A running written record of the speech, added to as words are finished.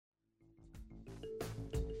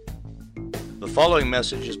The following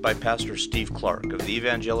message is by Pastor Steve Clark of the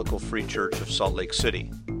Evangelical Free Church of Salt Lake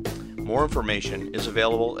City. More information is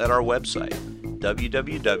available at our website,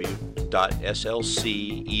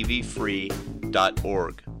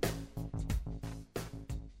 www.slcevfree.org.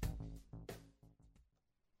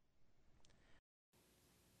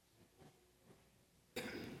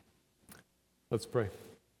 Let's pray.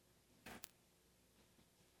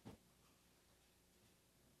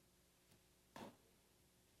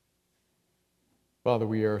 Father,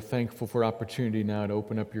 we are thankful for opportunity now to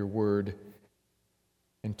open up your word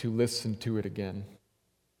and to listen to it again.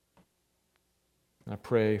 And I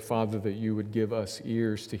pray, Father, that you would give us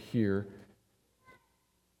ears to hear,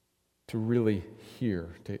 to really hear,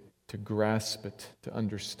 to grasp it, to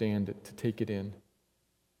understand it, to take it in.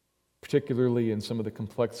 Particularly in some of the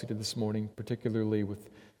complexity this morning, particularly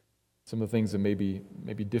with some of the things that may be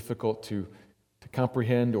difficult to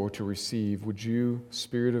comprehend or to receive. Would you,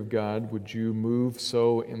 Spirit of God, would you move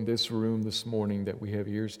so in this room this morning that we have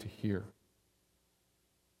ears to hear?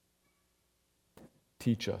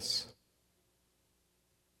 Teach us.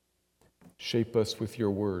 Shape us with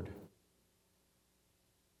your word.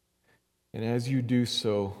 And as you do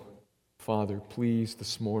so, Father, please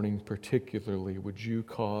this morning particularly, would you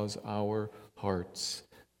cause our hearts,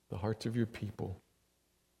 the hearts of your people,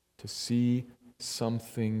 to see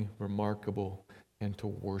something remarkable and to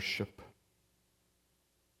worship.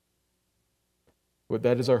 But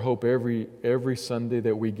that is our hope every Sunday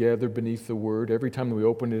that we gather beneath the Word, every time that we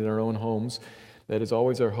open it in our own homes. That is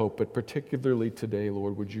always our hope. But particularly today,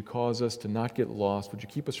 Lord, would you cause us to not get lost? Would you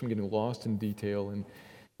keep us from getting lost in detail and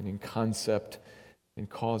in concept, and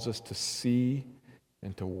cause us to see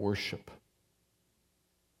and to worship?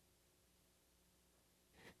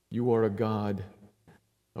 You are a God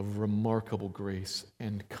of remarkable grace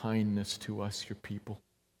and kindness to us, your people.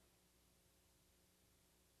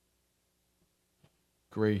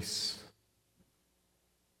 Grace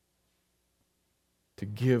to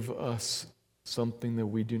give us something that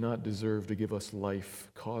we do not deserve, to give us life.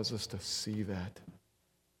 Cause us to see that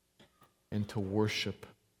and to worship.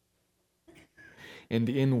 And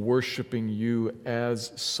in worshiping you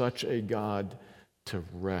as such a God, to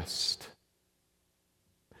rest.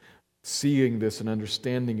 Seeing this and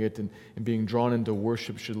understanding it and being drawn into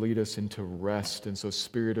worship should lead us into rest. And so,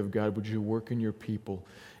 Spirit of God, would you work in your people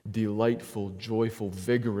delightful, joyful,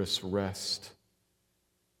 vigorous rest?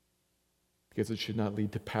 Because it should not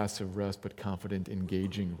lead to passive rest, but confident,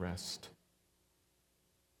 engaging rest.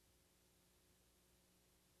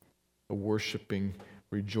 A worshiping,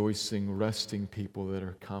 rejoicing, resting people that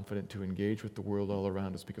are confident to engage with the world all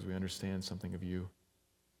around us because we understand something of you,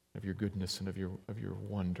 of your goodness and of your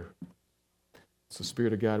wonder. So,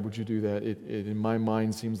 Spirit of God, would you do that? It in my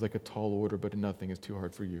mind seems like a tall order, but nothing is too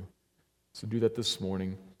hard for you. So do that this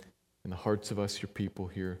morning in the hearts of us, your people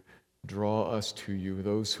here. Draw us to you.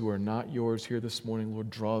 Those who are not yours here this morning, Lord,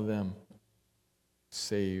 draw them.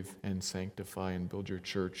 Save and sanctify and build your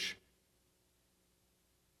church.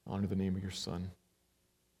 Honor the name of your Son.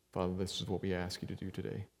 Father, this is what we ask you to do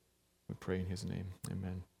today. We pray in his name.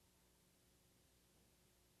 Amen.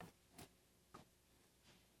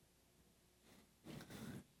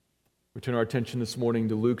 We turn our attention this morning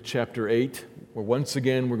to Luke chapter 8, where once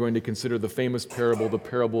again we're going to consider the famous parable, the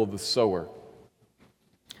parable of the sower.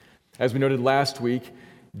 As we noted last week,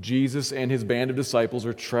 Jesus and his band of disciples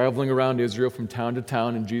are traveling around Israel from town to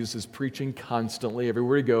town, and Jesus is preaching constantly.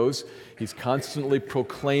 Everywhere he goes, he's constantly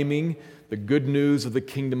proclaiming the good news of the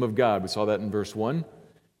kingdom of God. We saw that in verse 1.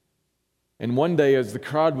 And one day, as the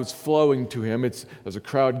crowd was flowing to him, as a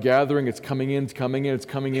crowd gathering, it's coming in,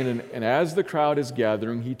 and as the crowd is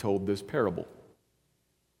gathering, he told this parable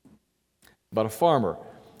about a farmer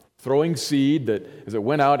throwing seed that, as it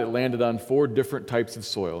went out, it landed on 4 different types of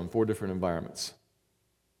soil in 4 different environments.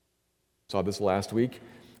 Saw this last week.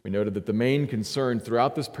 We noted that the main concern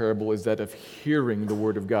throughout this parable is that of hearing the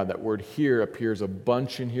word of God. That word "hear" appears a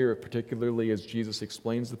bunch in here, particularly as Jesus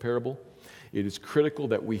explains the parable. It is critical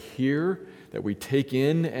that we hear, that we take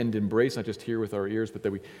in and embrace, not just hear with our ears, but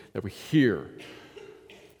that we hear,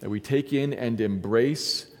 that we take in and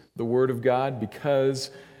embrace the Word of God,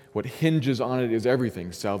 because what hinges on it is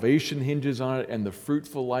everything. Salvation hinges on it, and the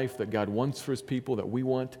fruitful life that God wants for his people, that we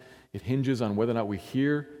want, it hinges on whether or not we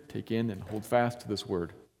hear, take in, and hold fast to this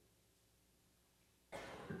Word.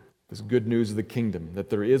 This good news of the kingdom, that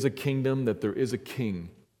there is a kingdom, that there is a king,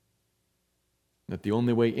 that the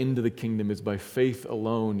only way into the kingdom is by faith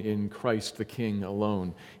alone in Christ the King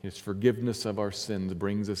alone. His forgiveness of our sins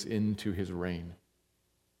brings us into his reign.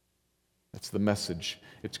 That's the message.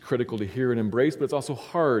 It's critical to hear and embrace, but it's also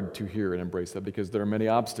hard to hear and embrace that because there are many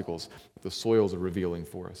obstacles that the soils are revealing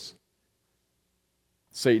for us.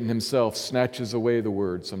 Satan himself snatches away the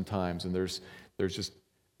word sometimes, and there's just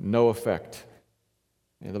no effect.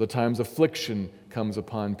 And other times affliction comes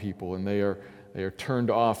upon people, and they are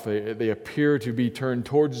turned off. They appear to be turned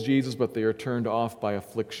towards Jesus, but they are turned off by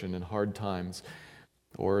affliction and hard times,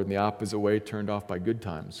 or in the opposite way, turned off by good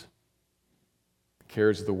times. The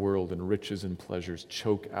cares of the world and riches and pleasures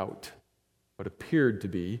choke out what appeared to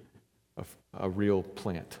be a real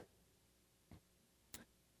plant.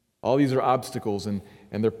 All these are obstacles, and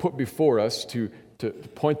they're put before us to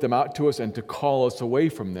point them out to us and to call us away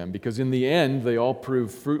from them, because in the end, they all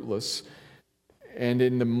prove fruitless. And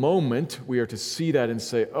in the moment, we are to see that and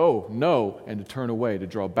say, oh, no, and to turn away, to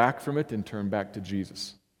draw back from it and turn back to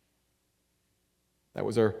Jesus. That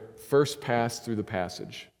was our first pass through the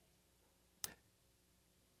passage.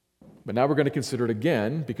 But now we're going to consider it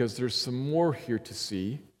again, because there's some more here to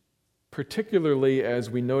see, particularly as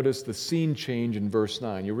we notice the scene change in verse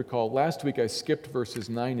 9. You'll recall last week I skipped verses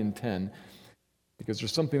 9 and 10 because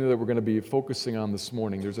there's something that we're going to be focusing on this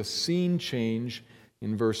morning. There's a scene change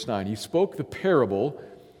in verse 9. He spoke the parable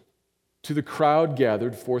to the crowd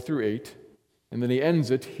gathered, 4 through 8, and then he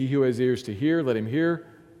ends it, he who has ears to hear, let him hear,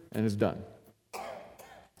 and is done.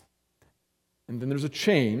 And then there's a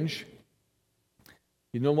change.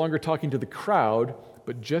 He's no longer talking to the crowd,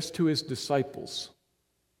 but just to his disciples,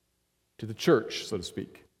 to the church, so to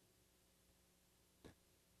speak.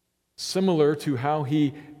 Similar to how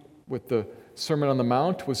he, with the Sermon on the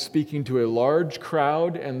Mount, was speaking to a large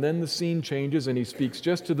crowd, and then the scene changes and he speaks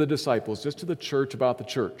just to the disciples, just to the church about the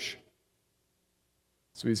church.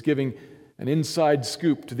 So he's giving an inside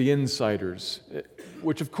scoop to the insiders,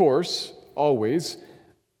 which of course, always,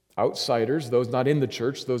 outsiders, those not in the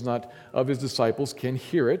church, those not of his disciples, can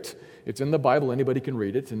hear it. It's in the Bible, anybody can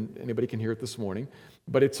read it, and anybody can hear it this morning.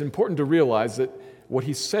 But it's important to realize that what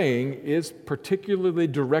he's saying is particularly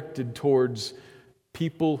directed towards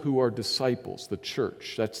people who are disciples, the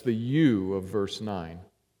church. That's the you of verse 9.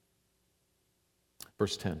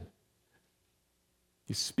 Verse 10.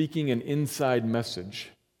 He's speaking an inside message.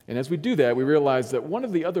 And as we do that, we realize that one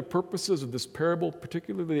of the other purposes of this parable,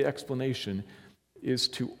 particularly the explanation, is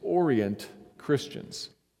to orient Christians.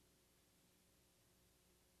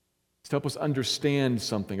 It's to help us understand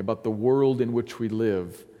something about the world in which we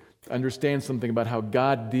live, understand something about how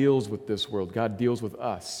God deals with this world, God deals with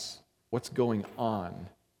us, what's going on.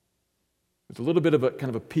 There's a little bit of a kind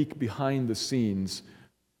of a peek behind the scenes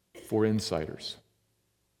for insiders.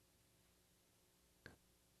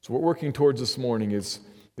 So what we're working towards this morning is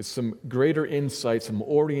some greater insight, some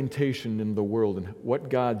orientation in the world and what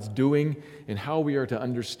God's doing and how we are to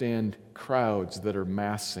understand crowds that are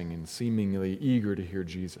massing and seemingly eager to hear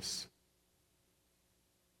Jesus.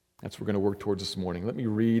 That's what we're going to work towards this morning. Let me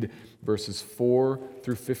read verses 4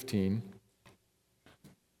 through 15.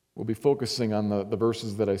 We'll be focusing on the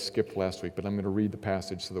verses that I skipped last week, but I'm going to read the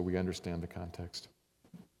passage so that we understand the context.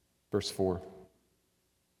 Verse 4.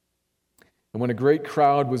 And when a great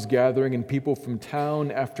crowd was gathering and people from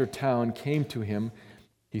town after town came to him,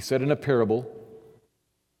 he said in a parable,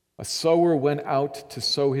 a sower went out to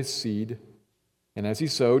sow his seed, and as he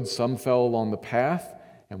sowed, some fell along the path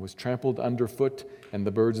and was trampled underfoot, and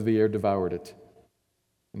the birds of the air devoured it.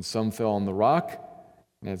 And some fell on the rock,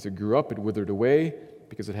 and as it grew up, it withered away,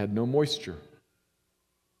 because it had no moisture.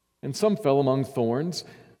 And some fell among thorns,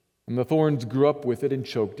 and the thorns grew up with it and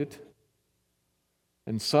choked it.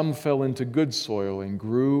 And some fell into good soil and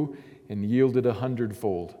grew and yielded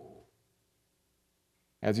 100-fold.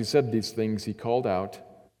 As he said these things, he called out,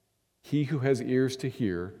 he who has ears to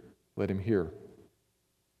hear, let him hear.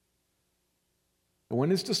 And when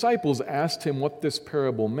his disciples asked him what this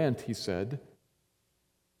parable meant, he said,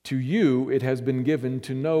 to you it has been given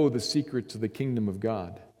to know the secrets of the kingdom of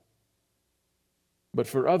God. But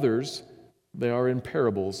for others, they are in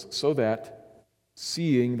parables, so that,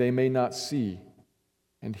 seeing they may not see,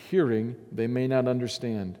 and hearing they may not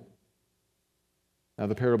understand. Now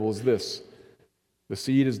the parable is this. The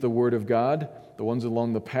seed is the word of God. The ones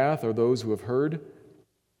along the path are those who have heard.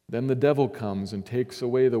 Then the devil comes and takes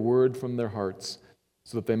away the word from their hearts,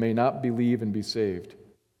 so that they may not believe and be saved.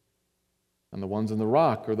 And the ones on the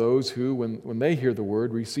rock are those who, when they hear the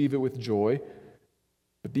word, receive it with joy.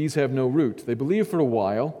 But these have no root. They believe for a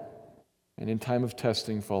while, and in time of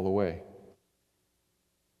testing fall away.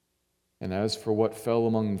 And as for what fell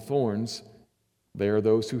among the thorns, they are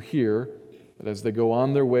those who hear, but as they go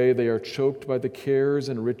on their way, they are choked by the cares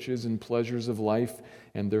and riches and pleasures of life,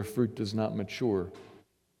 and their fruit does not mature.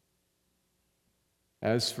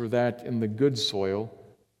 As for that in the good soil,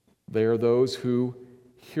 they are those who,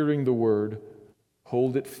 hearing the word,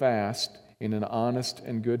 hold it fast in an honest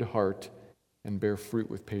and good heart, and bear fruit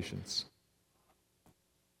with patience.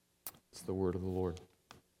 It's the word of the Lord.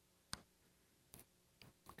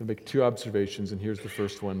 I'm going to make two observations, and here's the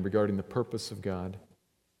first one regarding the purpose of God.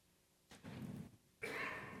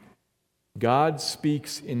 God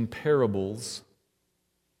speaks in parables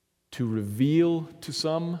to reveal to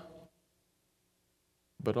some,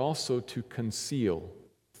 but also to conceal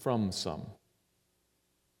from some.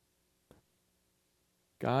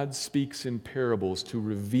 God speaks in parables to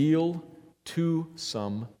reveal to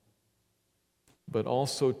some, but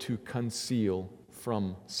also to conceal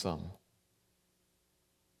from some.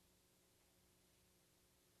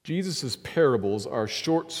 Jesus' parables are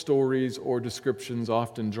short stories or descriptions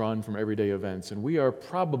often drawn from everyday events, and we are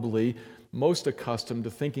probably most accustomed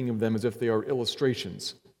to thinking of them as if they are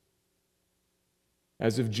illustrations.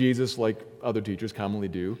 As if Jesus, like other teachers commonly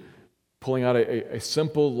do, pulling out a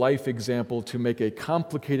simple life example to make a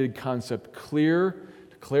complicated concept clear,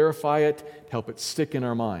 to clarify it, to help it stick in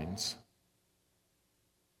our minds.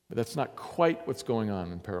 But that's not quite what's going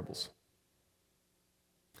on in parables.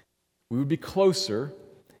 We would be closer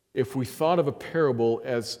if we thought of a parable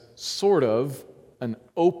as sort of an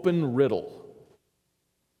open riddle.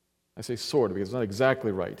 I say sort of because it's not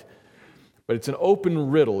exactly right. But it's an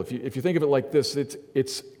open riddle. If you think of it like this,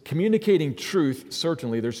 it's communicating truth,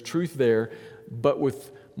 certainly, there's truth there, but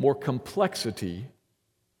with more complexity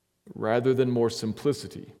rather than more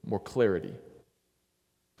simplicity, more clarity.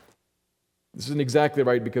 This isn't exactly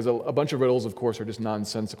right because a bunch of riddles, of course, are just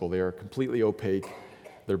nonsensical. They are completely opaque.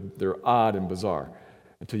 They're odd and bizarre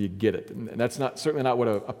until you get it. And that's certainly not what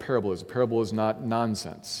a parable is. A parable is not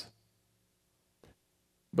nonsense.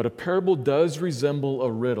 But a parable does resemble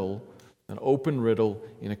a riddle, an open riddle,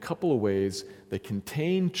 in a couple of ways. They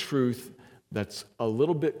contain truth that's a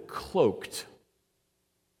little bit cloaked.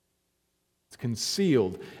 It's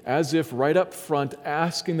concealed, as if right up front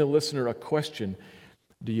asking the listener a question.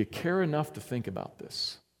 Do you care enough to think about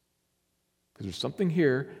this? Because there's something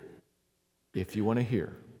here if you want to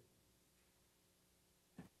hear.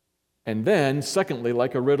 And then, secondly,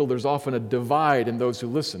 like a riddle, there's often a divide in those who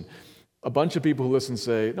listen. A bunch of people who listen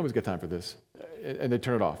say, nobody's got time for this, and they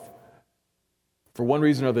turn it off. For one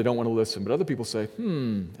reason or another, they don't want to listen. But other people say,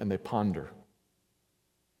 and they ponder.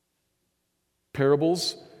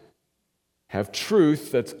 Parables have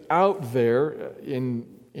truth that's out there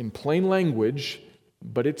in plain language,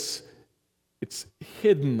 but it's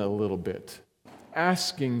hidden a little bit,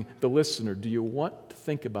 asking the listener, do you want to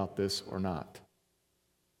think about this or not?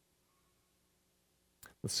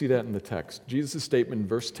 Let's see that in the text. Jesus' statement in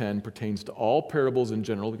verse 10 pertains to all parables in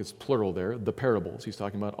general, because it's plural there, the parables. He's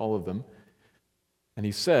talking about all of them. And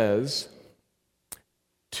he says,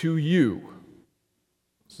 to you,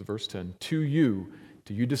 this is verse 10, to you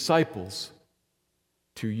disciples,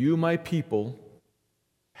 to you my people,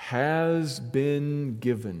 has been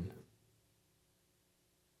given.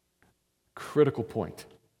 Critical point.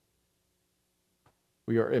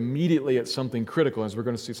 We are immediately at something critical, as we're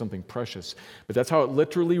going to see something precious. But that's how it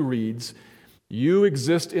literally reads. You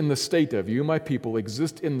exist in the state of, you my people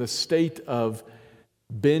exist in the state of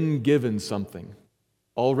been given something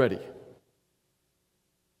already.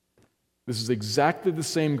 This is exactly the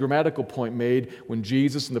same grammatical point made when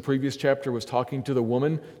Jesus in the previous chapter was talking to the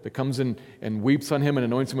woman that comes in and weeps on him and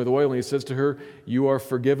anoints him with oil, and he says to her, you are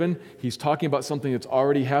forgiven. He's talking about something that's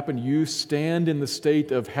already happened. You stand in the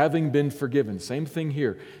state of having been forgiven. Same thing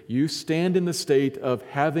here. You stand in the state of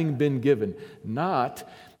having been given. Not,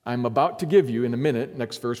 I'm about to give you in a minute,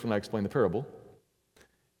 next verse when I explain the parable,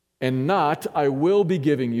 and not, I will be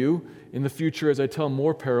giving you in the future as I tell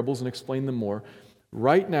more parables and explain them more.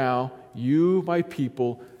 Right now, you, my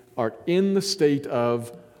people, are in the state of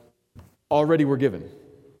already were given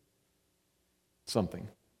something.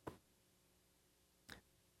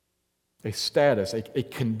 A status, a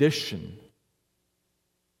condition.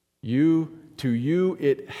 To you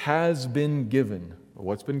it has been given.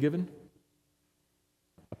 What's been given?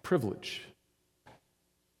 A privilege.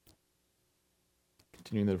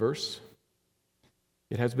 Continuing the verse.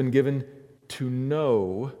 It has been given to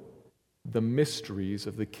know the mysteries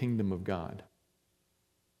of the kingdom of God.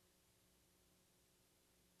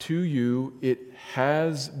 To you, it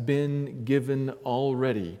has been given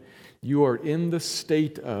already. You are in the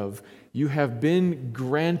state of, you have been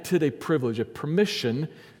granted a privilege, a permission,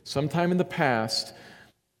 sometime in the past,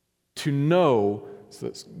 to know, so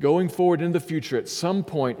that going forward in the future, at some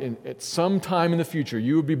point, at some time in the future,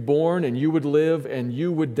 you would be born and you would live and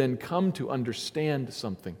you would then come to understand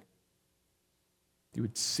something. You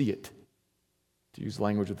would see it. To use the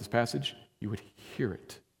language of this passage, you would hear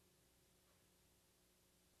it.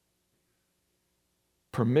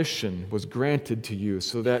 Permission was granted to you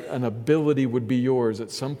so that an ability would be yours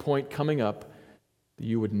at some point coming up that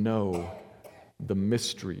you would know the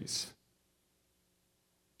mysteries,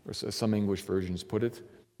 or as some English versions put it,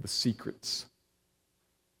 the secrets.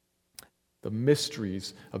 The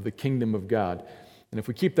mysteries of the kingdom of God. And if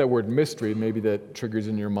we keep that word mystery, maybe that triggers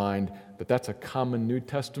in your mind that that's a common New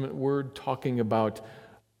Testament word talking about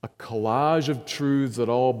a collage of truths that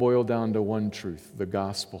all boil down to one truth, the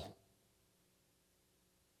gospel.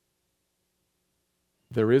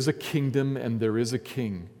 There is a kingdom and there is a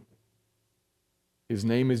king. His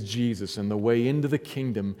name is Jesus, and the way into the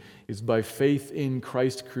kingdom is by faith in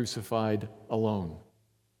Christ crucified alone.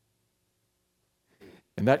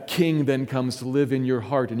 And that king then comes to live in your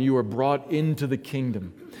heart, and you are brought into the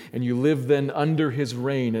kingdom, and you live then under his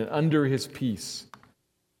reign and under his peace,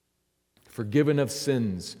 forgiven of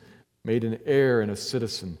sins, made an heir and a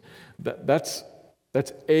citizen. That's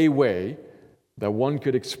a way that one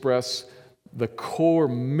could express the core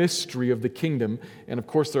mystery of the kingdom. And of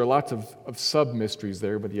course, there are lots of sub-mysteries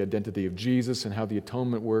there, but the identity of Jesus and how the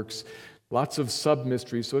atonement works, lots of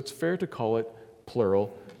sub-mysteries, so it's fair to call it,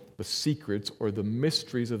 plural, the secrets or the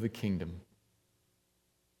mysteries of the kingdom.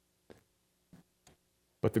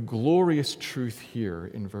 But the glorious truth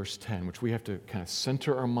here in verse 10, which we have to kind of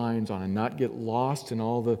center our minds on and not get lost in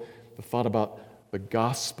all the thought about the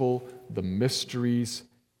gospel, the mysteries,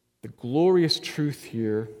 the glorious truth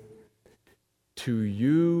here, to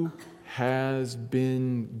you has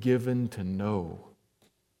been given to know.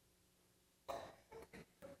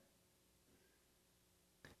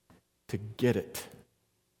 To get it.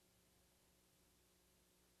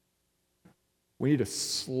 We need to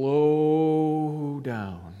slow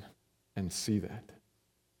down and see that.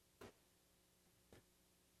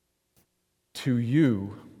 To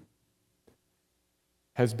you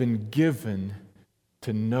has been given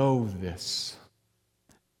to know this.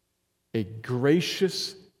 A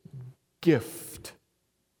gracious gift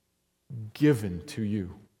given to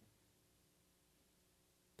you.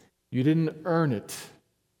 You didn't earn it.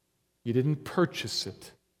 You didn't purchase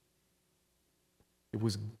it. It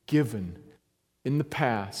was given in the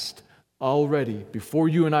past, already, before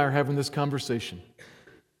you and I are having this conversation,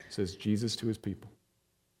 says Jesus to his people.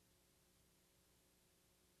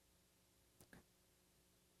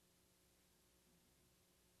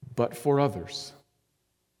 But for others,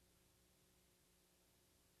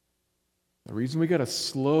 the reason we got to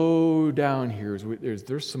slow down here is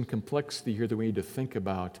there's some complexity here that we need to think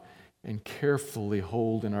about and carefully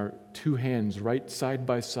hold in our two hands right side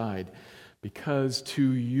by side, because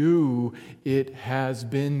to you it has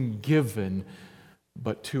been given,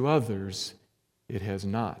 but to others it has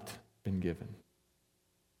not been given.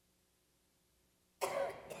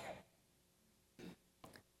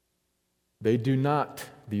 They do not,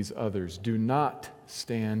 these others, do not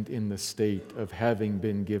stand in the state of having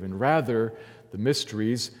been given. Rather, the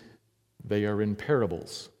mysteries, they are in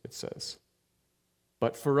parables, it says.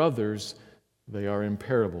 But for others, they are in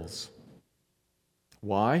parables.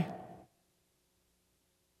 Why?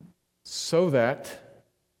 So that's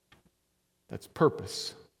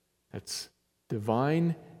purpose. That's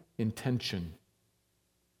divine intention.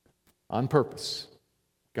 On purpose.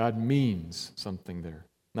 God means something there.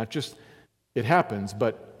 Not just it happens,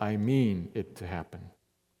 but I mean it to happen.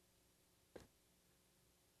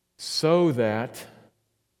 So that,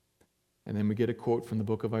 and then we get a quote from the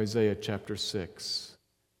book of Isaiah chapter 6,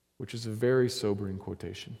 which is a very sobering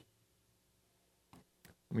quotation.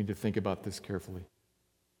 We need to think about this carefully.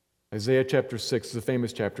 Isaiah chapter 6 is a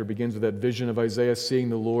famous chapter. It begins with that vision of Isaiah seeing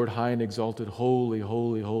the Lord high and exalted. Holy,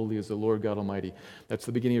 holy, holy is the Lord God Almighty. That's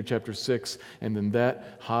the beginning of chapter 6. And then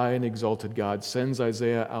that high and exalted God sends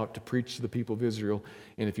Isaiah out to preach to the people of Israel.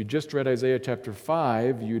 And if you just read Isaiah chapter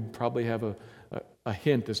 5, you'd probably have a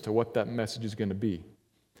hint as to what that message is going to be.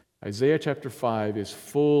 Isaiah chapter 5 is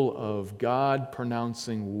full of God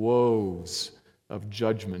pronouncing woes of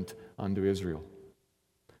judgment unto Israel.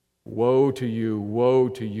 Woe to you, woe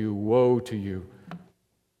to you, woe to you.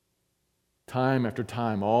 Time after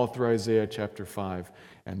time, all through Isaiah chapter 5.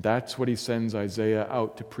 And that's what he sends Isaiah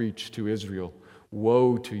out to preach to Israel.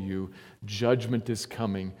 Woe to you, judgment is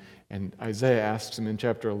coming. And Isaiah asks him in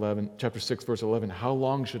chapter 6, verse 11, how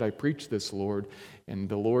long should I preach this, Lord? And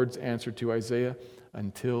the Lord's answer to Isaiah,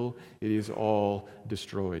 until it is all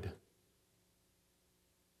destroyed.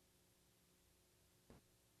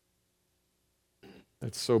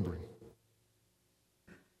 That's sobering.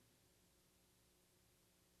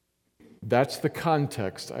 That's the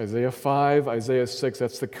context. Isaiah 5, Isaiah 6,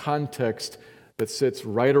 that's the context that sits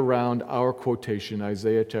right around our quotation,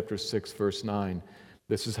 Isaiah chapter 6, verse 9.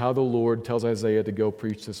 This is how the Lord tells Isaiah to go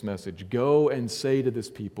preach this message. Go and say to this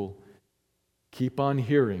people, keep on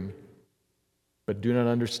hearing, but do not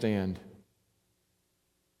understand.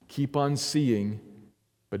 keep on seeing,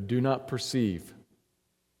 but do not perceive.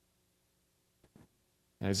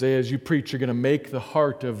 Isaiah, as you preach, you're going to make the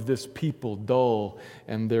heart of this people dull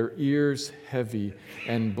and their ears heavy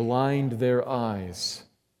and blind their eyes.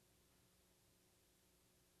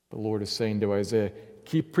 The Lord is saying to Isaiah,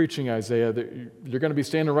 keep preaching, Isaiah. You're going to be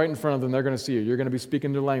standing right in front of them. They're going to see you. You're going to be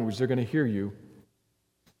speaking their language. They're going to hear you.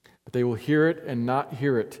 But they will hear it and not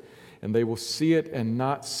hear it. And they will see it and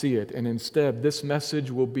not see it. And instead, this message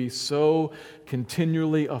will be so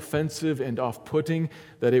continually offensive and off-putting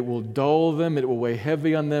that it will dull them, it will weigh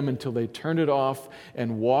heavy on them until they turn it off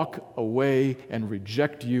and walk away and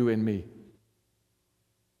reject you and me.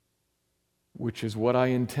 Which is what I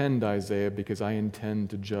intend, Isaiah, because I intend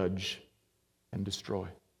to judge and destroy.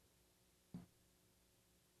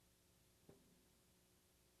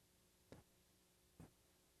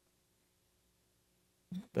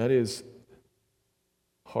 That is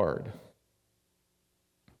hard.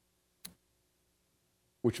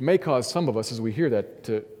 Which may cause some of us, as we hear that,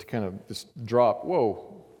 to kind of just drop,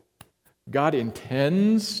 whoa, God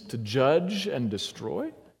intends to judge and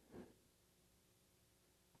destroy?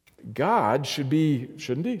 God should be,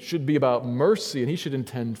 shouldn't he? Should be about mercy, and he should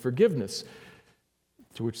intend forgiveness.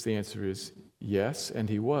 To which the answer is yes, and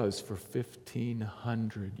he was for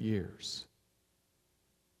 1,500 years.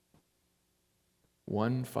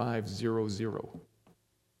 1500,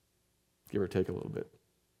 give or take a little bit.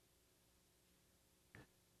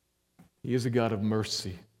 He is a God of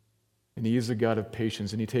mercy, and he is a God of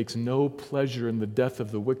patience, and he takes no pleasure in the death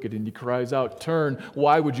of the wicked, and he cries out, "Turn,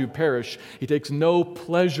 why would you perish?" He takes no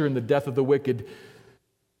pleasure in the death of the wicked,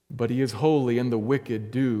 but he is holy, and the wicked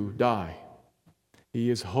do die. He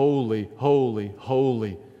is holy, holy,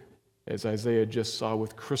 holy, as Isaiah just saw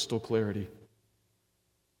with crystal clarity.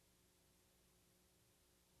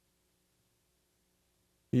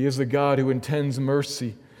 He is a God who intends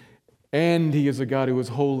mercy, and he is a God who is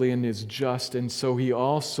holy and is just, and so he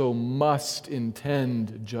also must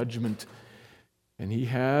intend judgment. And he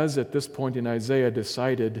has, at this point in Isaiah,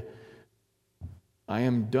 decided, I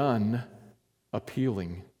am done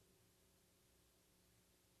appealing.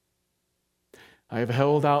 I have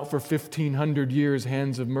held out for 1,500 years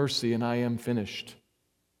hands of mercy, and I am finished.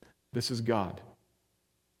 This is God.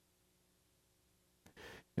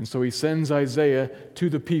 And so he sends Isaiah to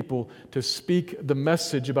the people to speak the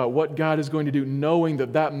message about what God is going to do, knowing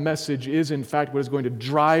that that message is in fact what is going to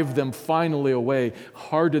drive them finally away,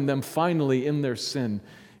 harden them finally in their sin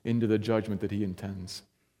into the judgment that he intends.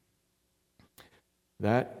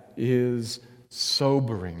 That is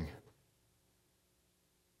sobering.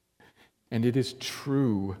 And it is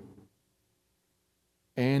true.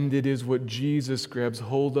 And it is what Jesus grabs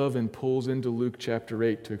hold of and pulls into Luke chapter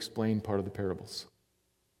 8 to explain part of the parables.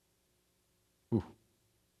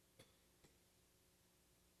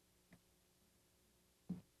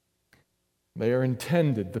 They are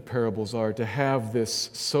intended, the parables are, to have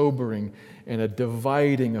this sobering and a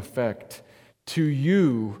dividing effect. To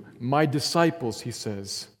you, my disciples, he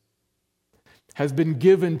says, has been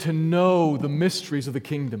given to know the mysteries of the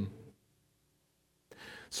kingdom.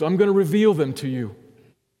 So I'm going to reveal them to you.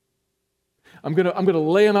 I'm going to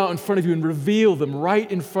lay them out in front of you and reveal them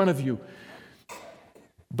right in front of you.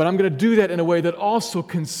 But I'm going to do that in a way that also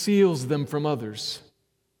conceals them from others,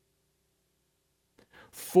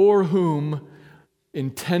 for whom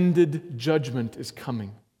intended judgment is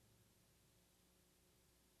coming.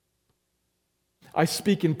 I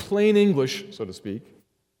speak in plain English, so to speak,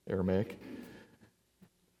 Aramaic.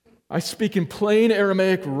 I speak in plain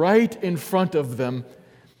Aramaic right in front of them.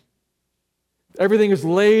 Everything is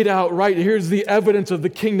laid out right. Here's the evidence of the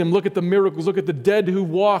kingdom. Look at the miracles. Look at the dead who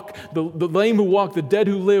walk, the lame who walk, the dead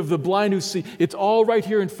who live, the blind who see. It's all right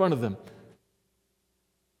here in front of them.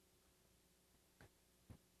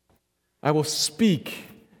 I will speak,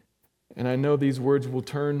 and I know these words will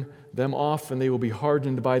turn them off and they will be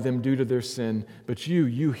hardened by them due to their sin. But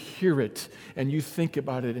you hear it and you think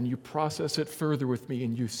about it and you process it further with me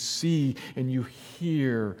and you see and you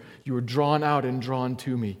hear. You are drawn out and drawn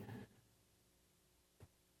to me.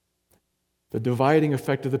 The dividing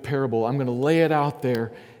effect of the parable, I'm going to lay it out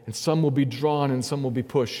there, and some will be drawn and some will be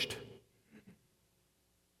pushed.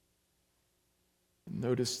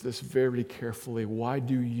 Notice this very carefully. Why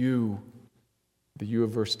do you, the you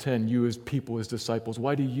of verse 10, you as people, as disciples,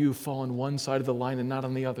 why do you fall on one side of the line and not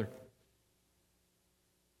on the other?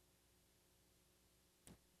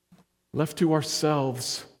 Left to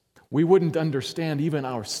ourselves, we wouldn't understand even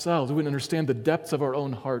ourselves. We wouldn't understand the depths of our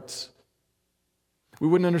own hearts. We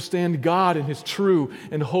wouldn't understand God and His true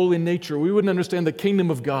and holy nature. We wouldn't understand the kingdom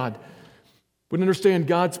of God. wouldn't understand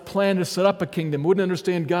God's plan to set up a kingdom, wouldn't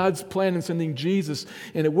understand God's plan in sending Jesus,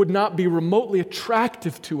 and it would not be remotely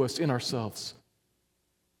attractive to us in ourselves.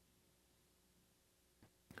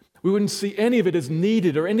 We wouldn't see any of it as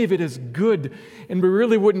needed or any of it as good, and we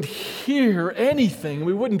really wouldn't hear anything.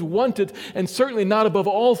 We wouldn't want it, and certainly not above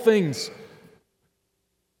all things.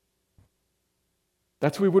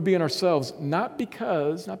 That's where we would be in ourselves, not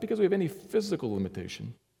because we have any physical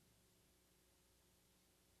limitation,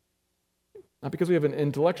 not because we have an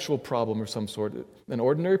intellectual problem of some sort. An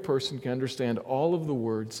ordinary person can understand all of the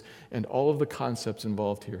words and all of the concepts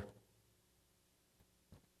involved here.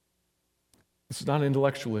 This is not an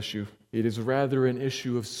intellectual issue. It is rather an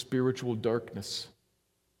issue of spiritual darkness.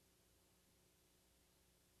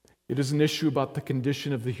 It is an issue about the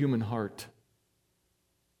condition of the human heart.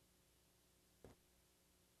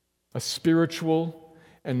 A spiritual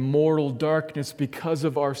and moral darkness because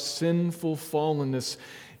of our sinful fallenness.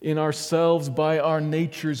 In ourselves, by our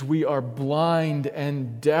natures, we are blind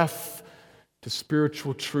and deaf to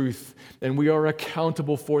spiritual truth, and we are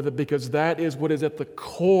accountable for that because that is what is at the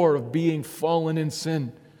core of being fallen in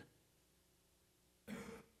sin.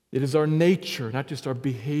 It is our nature, not just our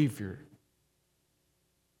behavior,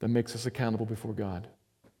 that makes us accountable before God.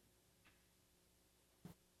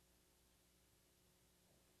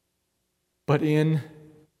 But if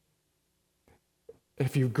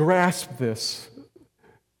you grasp this,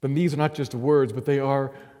 then these are not just words, but they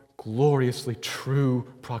are gloriously true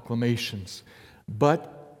proclamations.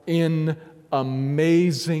 But in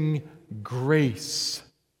amazing grace.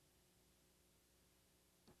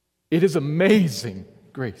 It is amazing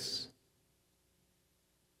grace.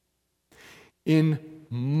 In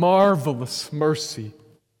marvelous mercy.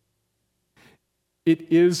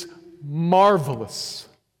 It is marvelous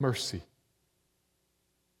mercy.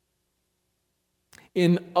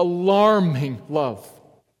 In alarming love.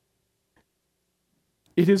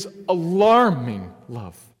 It is alarming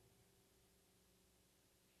love.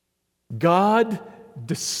 God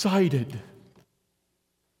decided.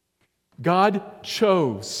 God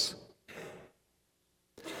chose.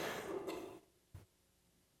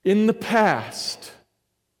 In the past,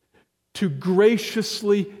 to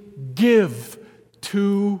graciously give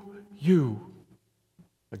to you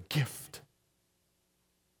a gift.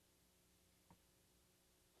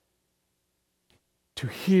 To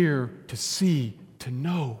hear, to see, to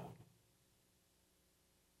know.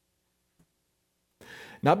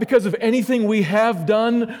 Not because of anything we have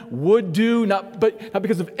done, would do, not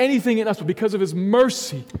because of anything in us, but because of His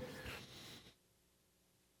mercy.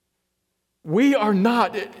 You are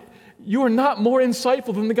not more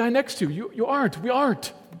insightful than the guy next to you. You aren't. We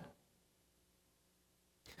aren't.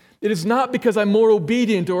 It is not because I'm more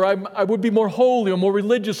obedient or I would be more holy or more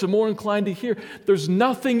religious or more inclined to hear. There's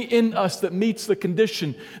nothing in us that meets the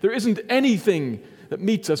condition. There isn't anything that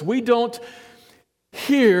meets us. We don't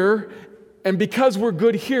hear, and because we're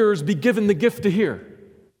good hearers, be given the gift to hear.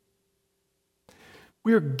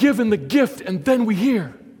 We are given the gift and then we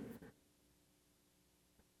hear.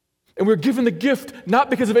 And we're given the gift not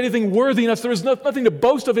because of anything worthy in us. There is nothing to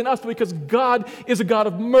boast of in us, but because God is a God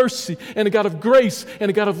of mercy and a God of grace and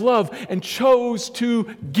a God of love and chose to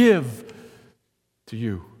give to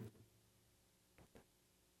you.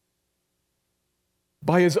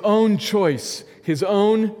 By His own choice, His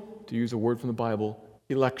own, to use a word from the Bible,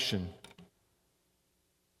 election.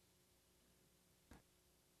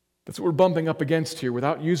 That's what we're bumping up against here.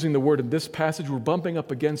 Without using the word in this passage, we're bumping up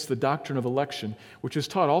against the doctrine of election, which is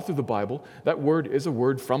taught all through the Bible. That word is a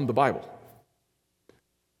word from the Bible.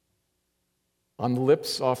 On the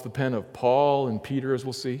lips, off the pen of Paul and Peter, as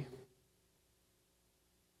we'll see.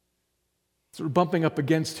 So what we're bumping up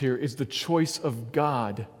against here is the choice of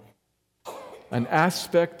God, an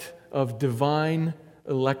aspect of divine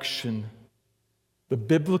election. The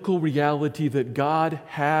biblical reality that God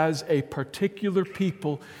has a particular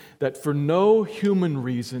people that for no human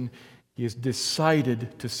reason He has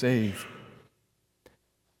decided to save.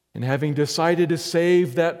 And having decided to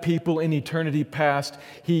save that people in eternity past,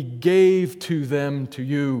 He gave to them, to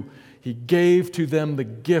you, He gave to them the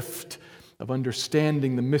gift of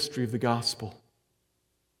understanding the mystery of the gospel.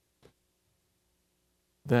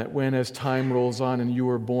 That when as time rolls on and you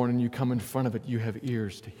are born and you come in front of it, you have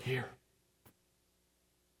ears to hear.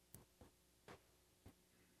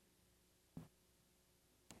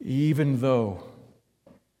 Even though,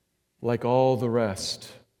 like all the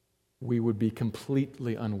rest, we would be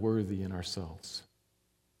completely unworthy in ourselves.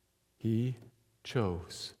 He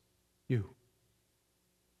chose you.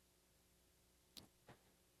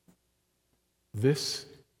 This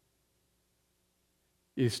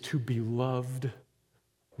is to be loved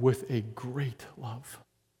with a great love.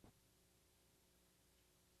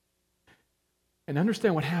 And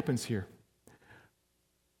understand what happens here.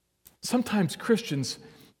 Sometimes Christians,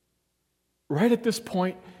 right at this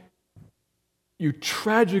point, you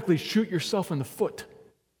tragically shoot yourself in the foot.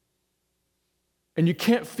 And you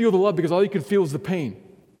can't feel the love because all you can feel is the pain.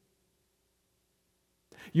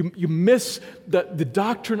 You miss that the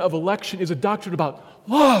doctrine of election is a doctrine about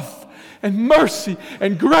love and mercy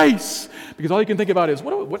and grace, because all you can think about is,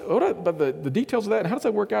 what about the details of that, and how does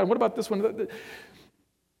that work out, and what about this one?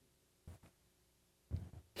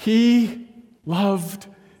 He loved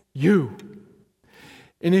you.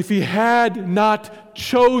 And if He had not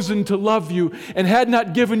chosen to love you and had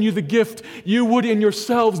not given you the gift, you would in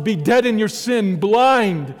yourselves be dead in your sin,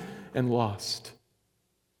 blind and lost.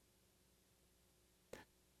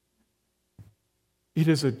 It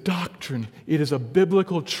is a doctrine, it is a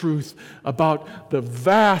biblical truth about the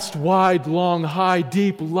vast, wide, long, high,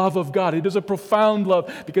 deep love of God. It is a profound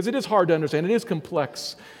love because it is hard to understand, it is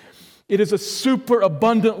complex. It is a super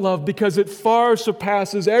abundant love because it far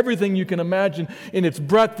surpasses everything you can imagine in its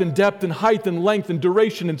breadth and depth and height and length and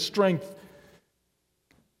duration and strength.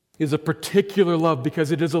 It is a particular love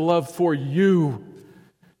because it is a love for you.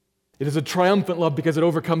 It is a triumphant love because it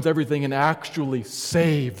overcomes everything and actually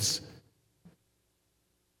saves.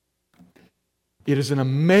 It is an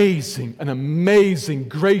amazing,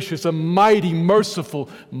 gracious, a mighty, merciful,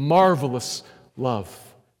 marvelous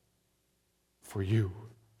love for you.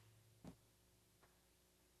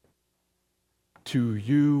 To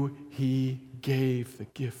you He gave the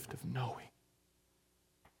gift of knowing.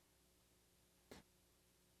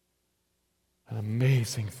 An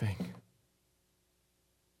amazing thing,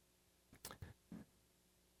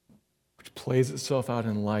 which plays itself out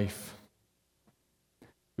in life,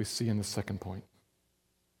 we see in the second point.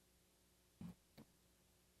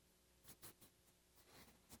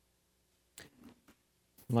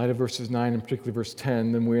 In light of verses 9 and particularly verse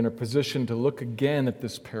 10, then we're in a position to look again at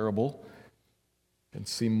this parable and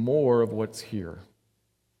see more of what's here.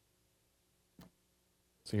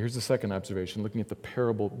 So here's the second observation. Looking at the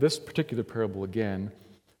parable, this particular parable again,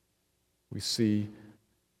 we see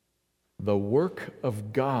the work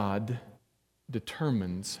of God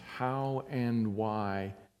determines how and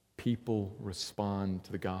why people respond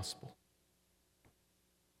to the gospel.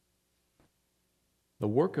 The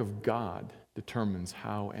work of God determines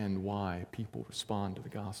how and why people respond to the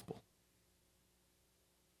gospel.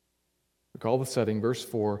 Recall the setting, verse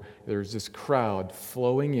 4, there's this crowd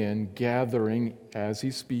flowing in, gathering as He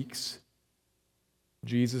speaks.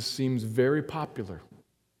 Jesus seems very popular.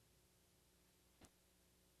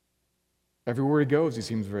 Everywhere He goes, He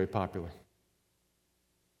seems very popular.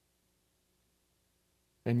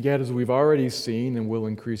 And yet, as we've already seen and will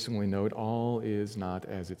increasingly note, all is not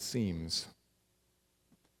as it seems.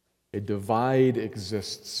 A divide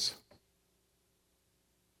exists.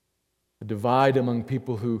 A divide among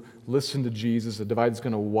people who listen to Jesus, a divide that's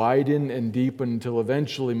going to widen and deepen until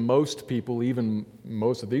eventually most people, even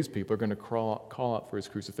most of these people, are going to call out for His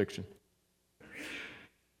crucifixion.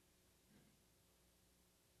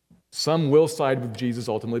 Some will side with Jesus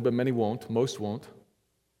ultimately, but many won't. Most won't.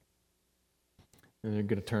 And they're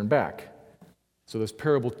going to turn back. So this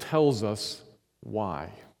parable tells us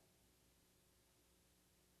why.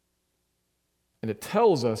 And it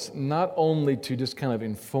tells us not only to just kind of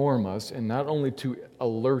inform us and not only to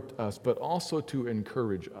alert us, but also to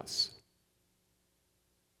encourage us.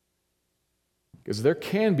 Because there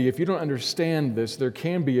can be, if you don't understand this, there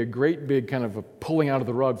can be a great big kind of a pulling out of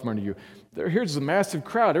the rug from under you. Here's a massive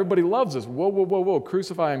crowd. Everybody loves us. Whoa.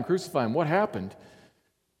 Crucify Him. What happened?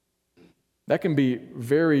 That can be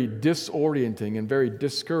very disorienting and very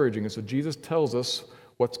discouraging. And so Jesus tells us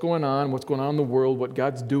what's going on in the world, what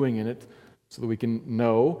God's doing in it, so that we can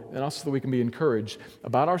know and also so that we can be encouraged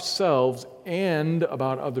about ourselves and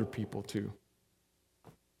about other people too.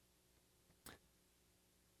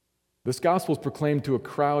 This gospel is proclaimed to a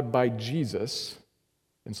crowd by Jesus,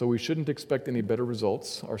 and so we shouldn't expect any better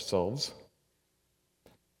results ourselves.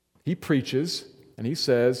 He preaches, and He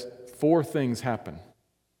says 4 things happen.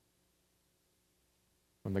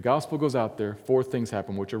 When the gospel goes out there, 4 things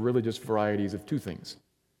happen, which are really just varieties of 2 things.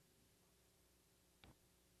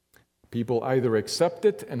 People either accept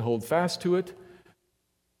it and hold fast to it,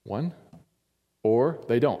 1, or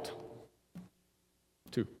they don't,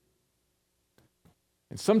 2.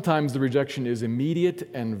 And sometimes the rejection is immediate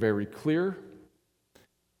and very clear.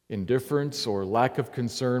 Indifference or lack of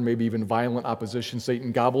concern, maybe even violent opposition.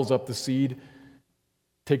 Satan gobbles up the seed,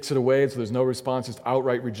 takes it away, so there's no response. It's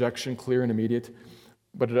outright rejection, clear and immediate.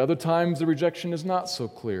 But at other times, the rejection is not so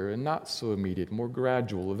clear and not so immediate, more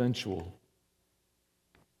gradual, eventual.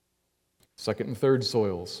 Second and third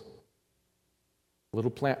soils. A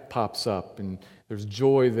little plant pops up, and there's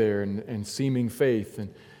joy there and seeming faith,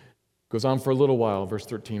 and goes on for a little while, verse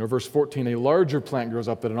 13. Or verse 14, a larger plant grows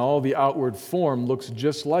up that in all the outward form looks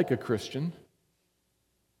just like a Christian.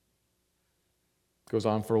 Goes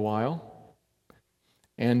on for a while.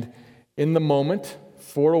 And in the moment,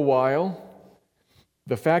 for a while,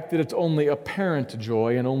 the fact that it's only apparent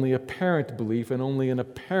joy and only apparent belief and only an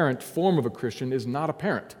apparent form of a Christian is not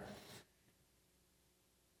apparent.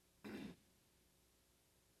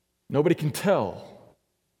 Nobody can tell.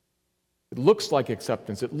 It looks like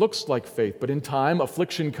acceptance. It looks like faith. But in time,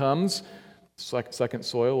 affliction comes, second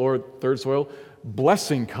soil or third soil,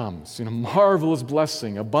 blessing comes. Marvelous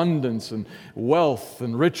blessing, abundance and wealth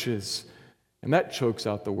and riches. And that chokes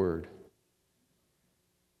out the word.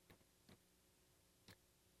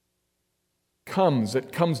 It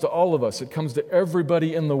comes to all of us. It comes to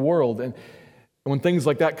everybody in the world. And when things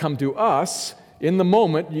like that come to us, in the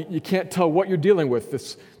moment, you can't tell what you're dealing with,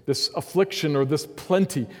 this affliction or this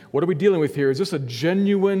plenty. What are we dealing with here? Is this a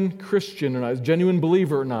genuine Christian or not? A genuine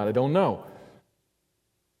believer or not? I don't know.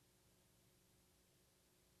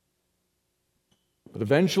 But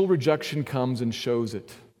eventual rejection comes and shows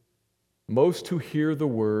it. Most who hear the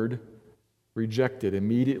word reject it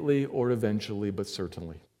immediately or eventually, but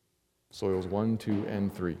certainly. Soils 1, 2,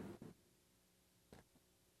 and 3.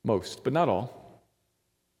 Most, but not all.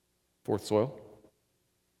 Fourth soil.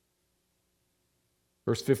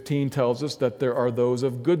 Verse 15 tells us that there are those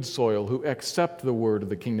of good soil who accept the word of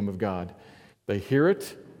the kingdom of God. They hear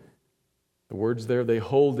it. The word's there. They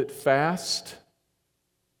hold it fast.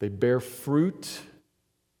 They bear fruit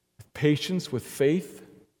with patience, with faith.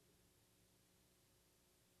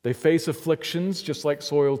 They face afflictions just like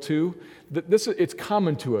soil 2. It's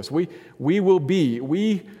common to us. We will be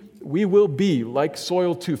like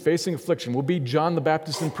soil 2, facing affliction. We'll be John the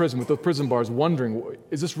Baptist in prison with those prison bars, wondering,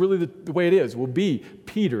 is this really the way it is? We'll be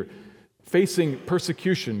Peter facing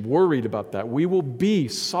persecution, worried about that. We will be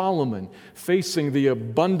Solomon facing the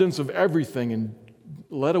abundance of everything and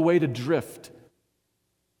led away to drift.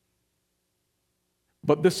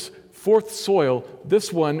 But this fourth soil,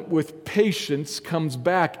 this one with patience comes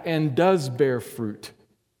back and does bear fruit,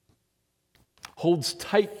 holds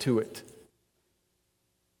tight to it.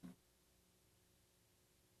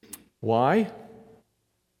 Why?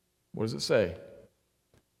 What does it say?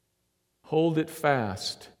 Hold it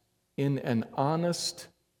fast in an honest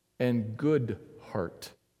and good heart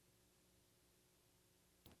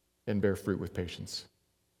and bear fruit with patience.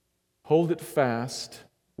 Hold it fast.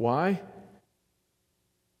 Why?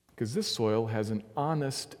 Because this soil has an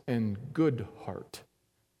honest and good heart.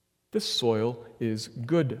 This soil is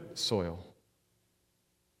good soil.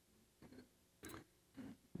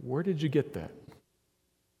 Where did you get that?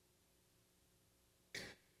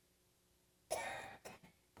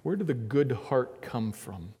 Where did the good heart come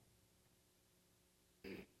from?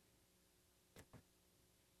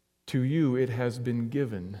 To you it has been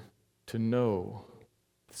given to know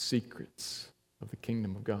the secrets of the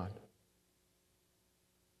kingdom of God.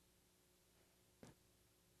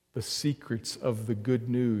 The secrets of the good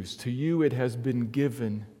news. To you it has been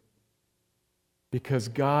given because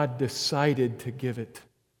God decided to give it.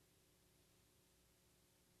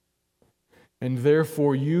 And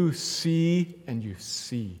therefore you see and you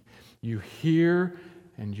see. You hear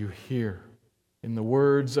and you hear. In the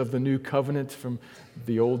words of the New Covenant from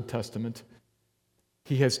the Old Testament,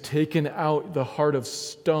 He has taken out the heart of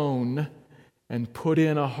stone and put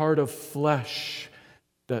in a heart of flesh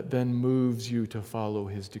that then moves you to follow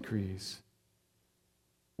His decrees.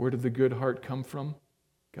 Where did the good heart come from?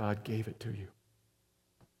 God gave it to you.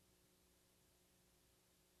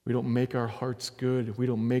 We don't make our hearts good. We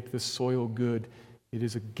don't make the soil good. It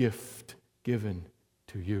is a gift given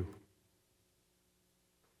to you.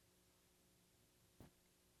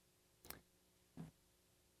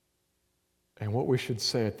 And what we should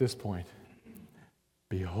say at this point,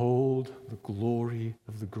 behold the glory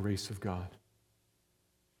of the grace of God.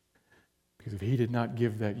 Because if He did not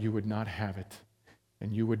give that, you would not have it.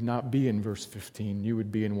 And you would not be in verse 15. You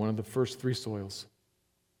would be in one of the first 3 soils.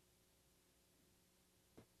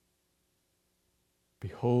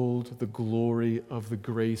 Behold the glory of the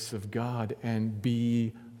grace of God and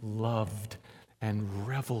be loved and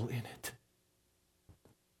revel in it.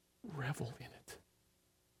 Revel in it.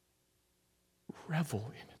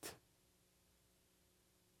 Revel in it.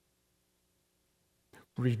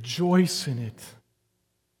 Rejoice in it.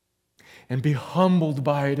 And be humbled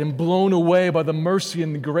by it and blown away by the mercy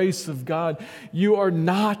and the grace of God. You are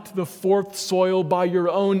not the fourth soil by your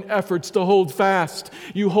own efforts to hold fast.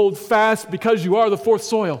 You hold fast because you are the fourth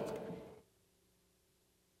soil.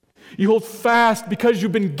 You hold fast because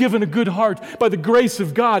you've been given a good heart by the grace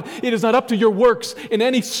of God. It is not up to your works in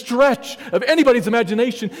any stretch of anybody's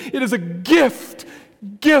imagination. It is a gift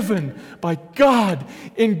given by God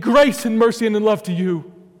in grace and mercy and in love to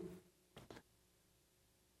you.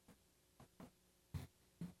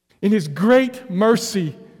 In His great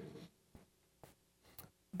mercy.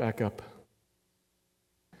 Back up.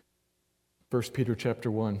 1 Peter chapter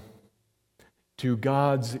 1. To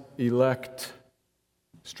God's elect,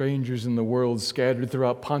 strangers in the world scattered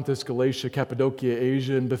throughout Pontus, Galatia, Cappadocia,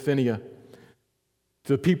 Asia, and Bithynia.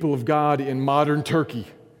 To the people of God in modern Turkey.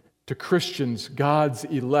 To Christians, God's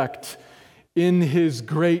elect. In His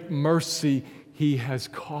great mercy, He has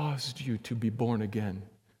caused you to be born again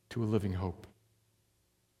to a living hope.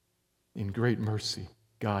 In great mercy,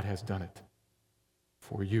 God has done it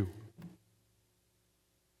for you.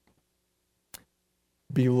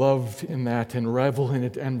 Be loved in that and revel in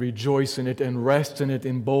it and rejoice in it and rest in it,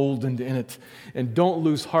 emboldened in it. And don't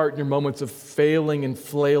lose heart in your moments of failing and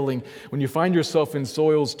flailing. When you find yourself in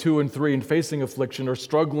soils 2 and 3 and facing affliction or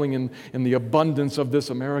struggling in the abundance of this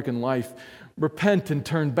American life, repent and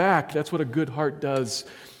turn back. That's what a good heart does.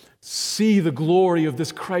 See the glory of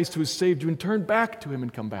this Christ who has saved you and turn back to Him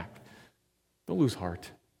and come back. Don't lose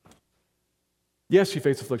heart. Yes, you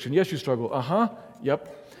face affliction. Yes, you struggle.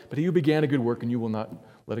 Yep. But He who began a good work, and you will not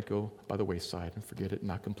let it go by the wayside and forget it and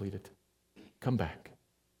not complete it. Come back.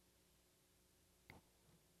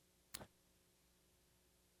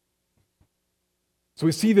 So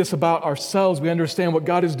we see this about ourselves. We understand what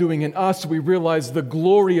God is doing in us. We realize the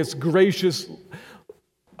glorious, gracious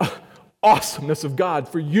awesomeness of God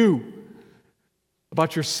for you,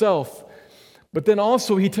 about yourself. But then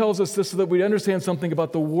also He tells us this so that we understand something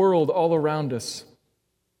about the world all around us.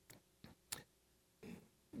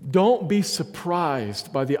 Don't be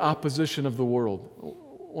surprised by the opposition of the world.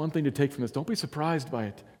 One thing to take from this, don't be surprised by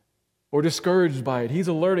it or discouraged by it. He's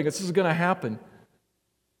alerting us, this is going to happen.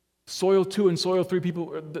 Soil 2 and soil 3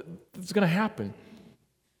 people, it's going to happen.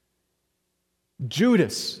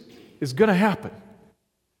 Judas is going to happen.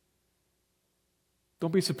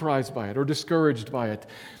 Don't be surprised by it or discouraged by it.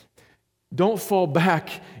 Don't fall back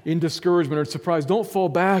in discouragement or surprise. Don't fall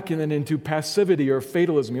back and then into passivity or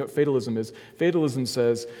fatalism. You know what fatalism is? Fatalism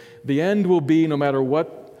says the end will be no matter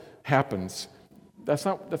what happens. That's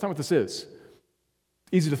not what this is.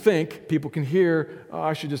 Easy to think. People can hear,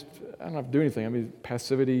 I don't have to do anything. I mean,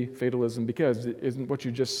 passivity, fatalism, because it isn't what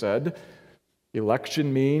you just said.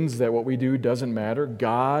 Election means that what we do doesn't matter.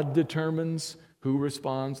 God determines who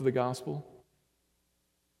responds to the gospel.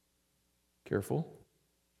 Careful.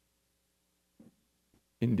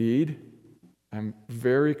 Indeed, I'm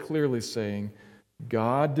very clearly saying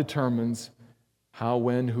God determines how,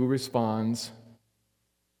 when, who responds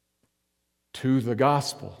to the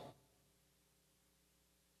gospel.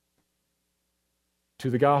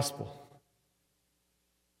 To the gospel.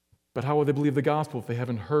 But how will they believe the gospel if they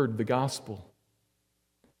haven't heard the gospel?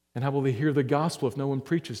 And how will they hear the gospel if no one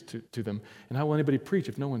preaches to them? And how will anybody preach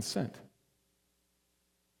if no one's sent?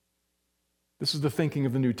 This is the thinking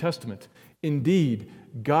of the New Testament. Indeed,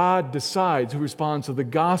 God decides who responds to the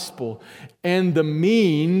gospel, and the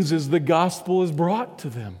means is the gospel is brought to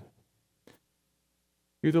them.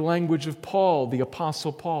 Hear the language of Paul, the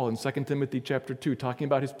Apostle Paul, in 2 Timothy chapter 2, talking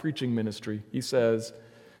about his preaching ministry. He says,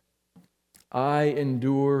 I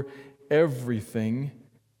endure everything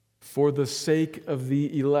for the sake of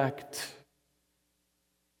the elect.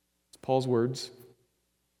 It's Paul's words.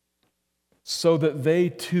 So that they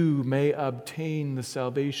too may obtain the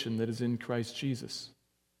salvation that is in Christ Jesus.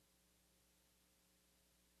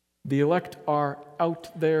 The elect are out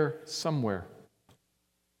there somewhere.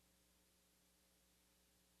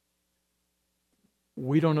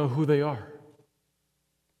 We don't know who they are.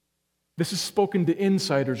 This is spoken to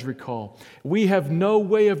insiders, recall. We have no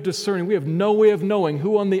way of discerning, we have no way of knowing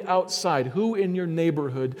who on the outside, who in your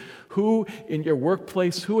neighborhood, who in your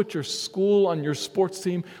workplace, who at your school, on your sports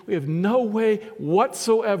team. We have no way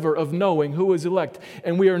whatsoever of knowing who is elect.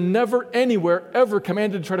 And we are never, anywhere, ever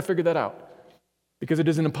commanded to try to figure that out, because it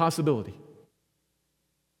is an impossibility.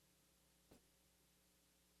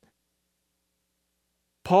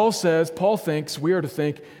 Paul thinks, we are to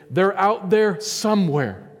think, they're out there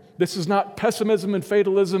somewhere. This is not pessimism and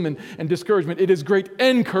fatalism and discouragement. It is great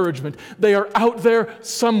encouragement. They are out there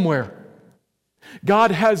somewhere.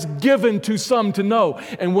 God has given to some to know.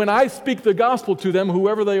 And when I speak the gospel to them,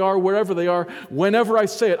 whoever they are, wherever they are, whenever I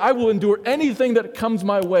say it, I will endure anything that comes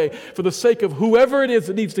my way for the sake of whoever it is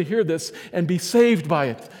that needs to hear this and be saved by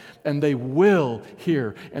it. And they will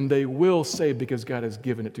hear and they will save because God has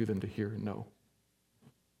given it to them to hear and know.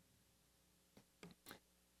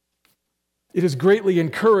 It is greatly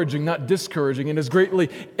encouraging, not discouraging. It is greatly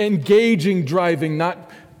engaging driving,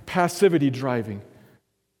 not passivity driving.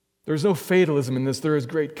 There's no fatalism in this. There is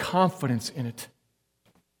great confidence in it.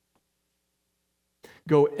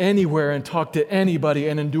 Go anywhere and talk to anybody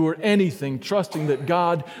and endure anything, trusting that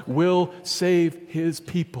God will save His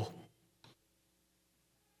people.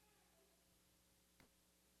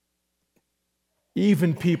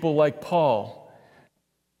 Even people like Paul,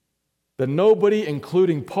 that nobody,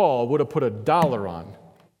 including Paul, would have put $1 on.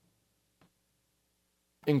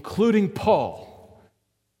 Including Paul.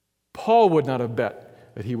 Paul would not have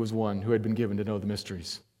bet that he was one who had been given to know the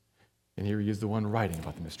mysteries. And here he is, the one writing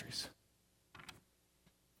about the mysteries.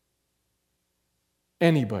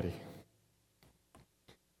 Anybody.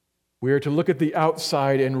 We are to look at the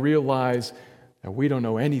outside and realize that we don't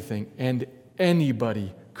know anything, and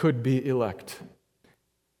anybody could be elect.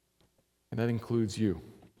 And that includes you.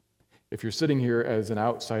 If you're sitting here as an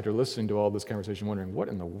outsider listening to all this conversation, wondering, what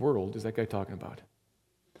in the world is that guy talking about?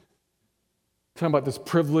 Talking about this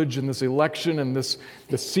privilege and this election and this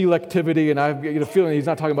selectivity, and I get a feeling he's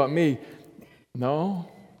not talking about me. No,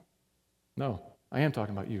 I am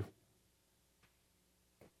talking about you.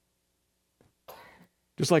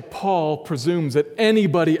 Just like Paul presumes that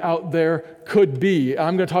anybody out there could be.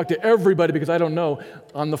 I'm going to talk to everybody because I don't know.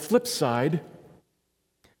 On the flip side,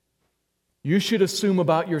 you should assume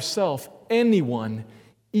about yourself, anyone,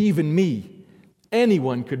 even me,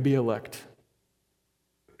 anyone could be elect.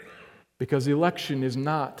 Because election is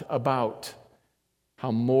not about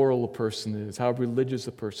how moral a person is, how religious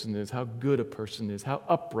a person is, how good a person is, how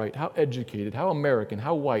upright, how educated, how American,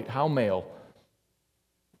 how white, how male.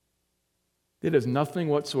 It has nothing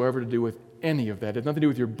whatsoever to do with any of that. It has nothing to do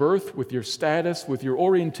with your birth, with your status, with your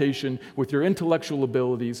orientation, with your intellectual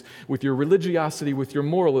abilities, with your religiosity, with your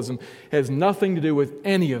moralism. It has nothing to do with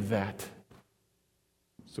any of that.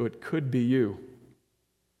 So it could be you.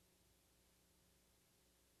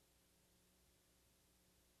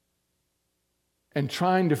 And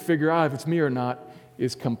trying to figure out if it's me or not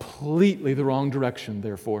is completely the wrong direction,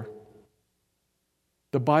 therefore.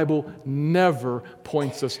 The Bible never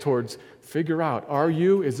points us towards figure out,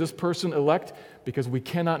 is this person elect? Because we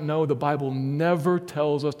cannot know. The Bible never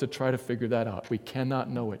tells us to try to figure that out. We cannot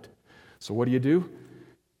know it. So what do?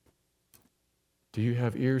 Do you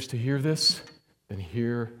have ears to hear this? Then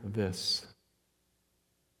hear this.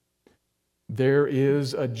 There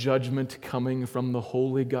is a judgment coming from the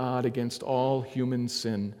holy God against all human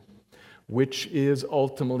sin, which is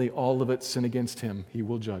ultimately all of it sin against Him. He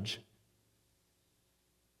will judge.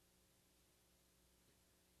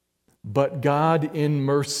 But God in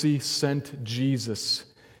mercy sent Jesus,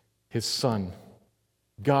 His Son.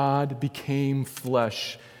 God became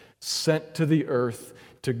flesh, sent to the earth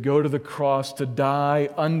to go to the cross, to die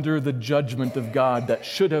under the judgment of God that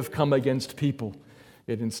should have come against people.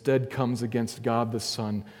 It instead comes against God the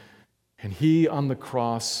Son. And He on the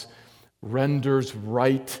cross renders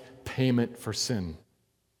right payment for sin.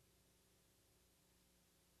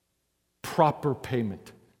 Proper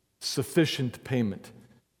payment, sufficient payment.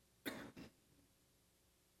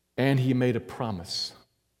 And He made a promise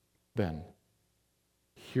then.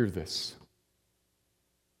 Hear this.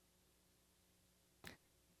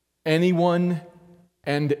 Anyone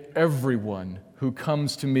and everyone who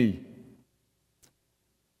comes to me,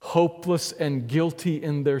 hopeless and guilty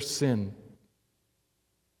in their sin,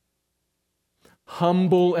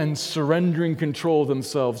 humble and surrendering control of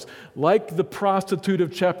themselves, like the prostitute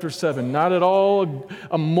of chapter 7, not at all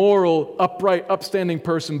a moral, upright, upstanding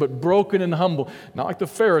person, but broken and humble. Not like the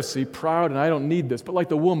Pharisee, proud and I don't need this, but like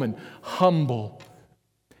the woman, humble.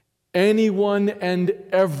 Anyone and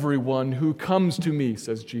everyone who comes to me,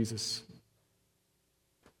 says Jesus,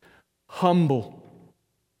 humble,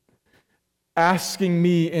 asking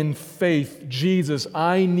me in faith, Jesus,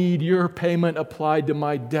 I need your payment applied to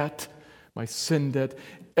my debt, my sin debt.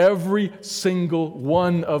 Every single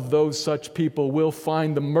one of those such people will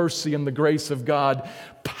find the mercy and the grace of God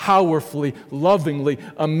powerfully, lovingly,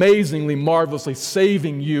 amazingly, marvelously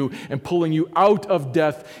saving you and pulling you out of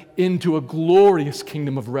death into a glorious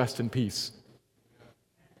kingdom of rest and peace.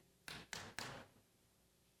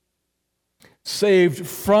 Saved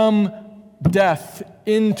from death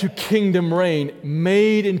into kingdom reign,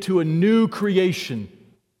 made into a new creation.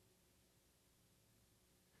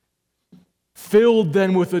 Filled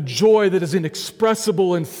then with a joy that is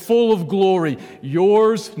inexpressible and full of glory,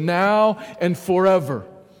 yours now and forever.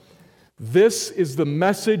 This is the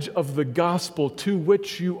message of the gospel to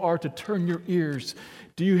which you are to turn your ears.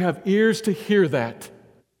 Do you have ears to hear that?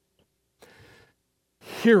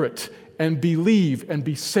 Hear it and believe and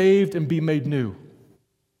be saved and be made new.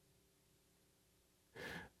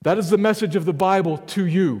 That is the message of the Bible to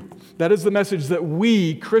you. That is the message that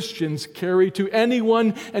we Christians carry to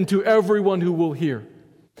anyone and to everyone who will hear,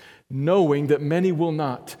 knowing that many will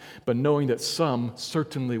not, but knowing that some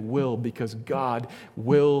certainly will, because God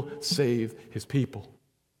will save His people.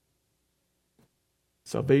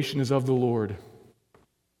 Salvation is of the Lord.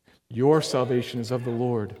 Your salvation is of the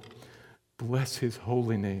Lord. Bless His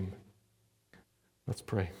holy name. Let's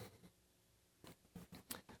pray.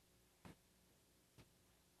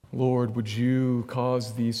 Lord, would you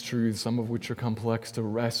cause these truths, some of which are complex, to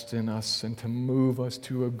rest in us and to move us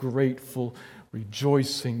to a grateful,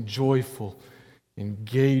 rejoicing, joyful,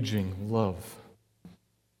 engaging love.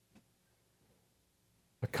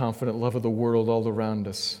 A confident love of the world all around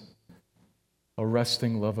us. A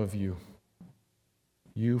resting love of you.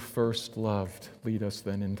 You first loved. Lead us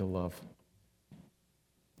then into love.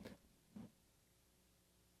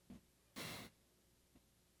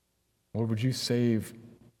 Lord, would you save?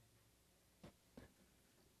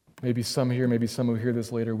 Maybe some here, maybe some who hear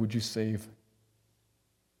this later, would you save?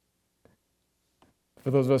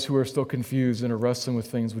 For those of us who are still confused and are wrestling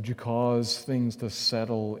with things, would you cause things to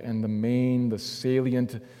settle and the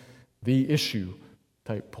salient, the issue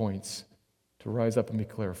type points to rise up and be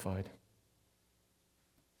clarified?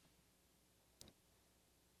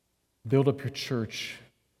 Build up your church.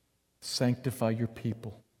 Sanctify your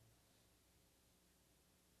people.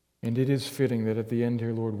 And it is fitting that at the end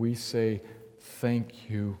here, Lord, we say, thank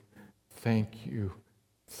you, thank you,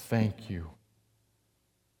 thank you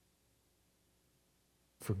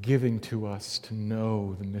for giving to us to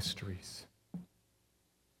know the mysteries.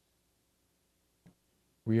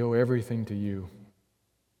 We owe everything to you.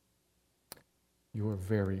 You are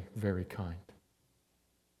very, very kind.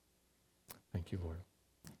 Thank you, Lord.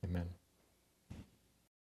 Amen.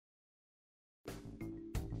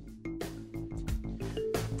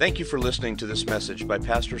 Thank you for listening to this message by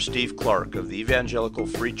Pastor Steve Clark of the Evangelical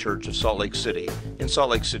Free Church of Salt Lake City in Salt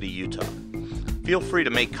Lake City, Utah. Feel free to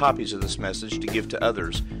make copies of this message to give to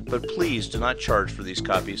others, but please do not charge for these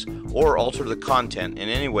copies or alter the content in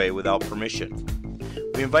any way without permission.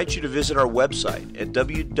 We invite you to visit our website at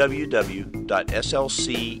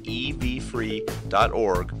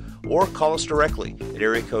www.slcevfree.org or call us directly at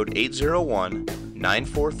area code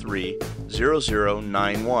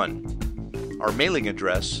 801-943-0091. Our mailing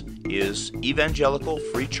address is Evangelical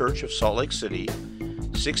Free Church of Salt Lake City,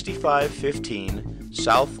 6515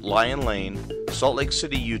 South Lion Lane, Salt Lake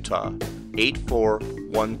City, Utah,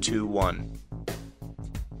 84121.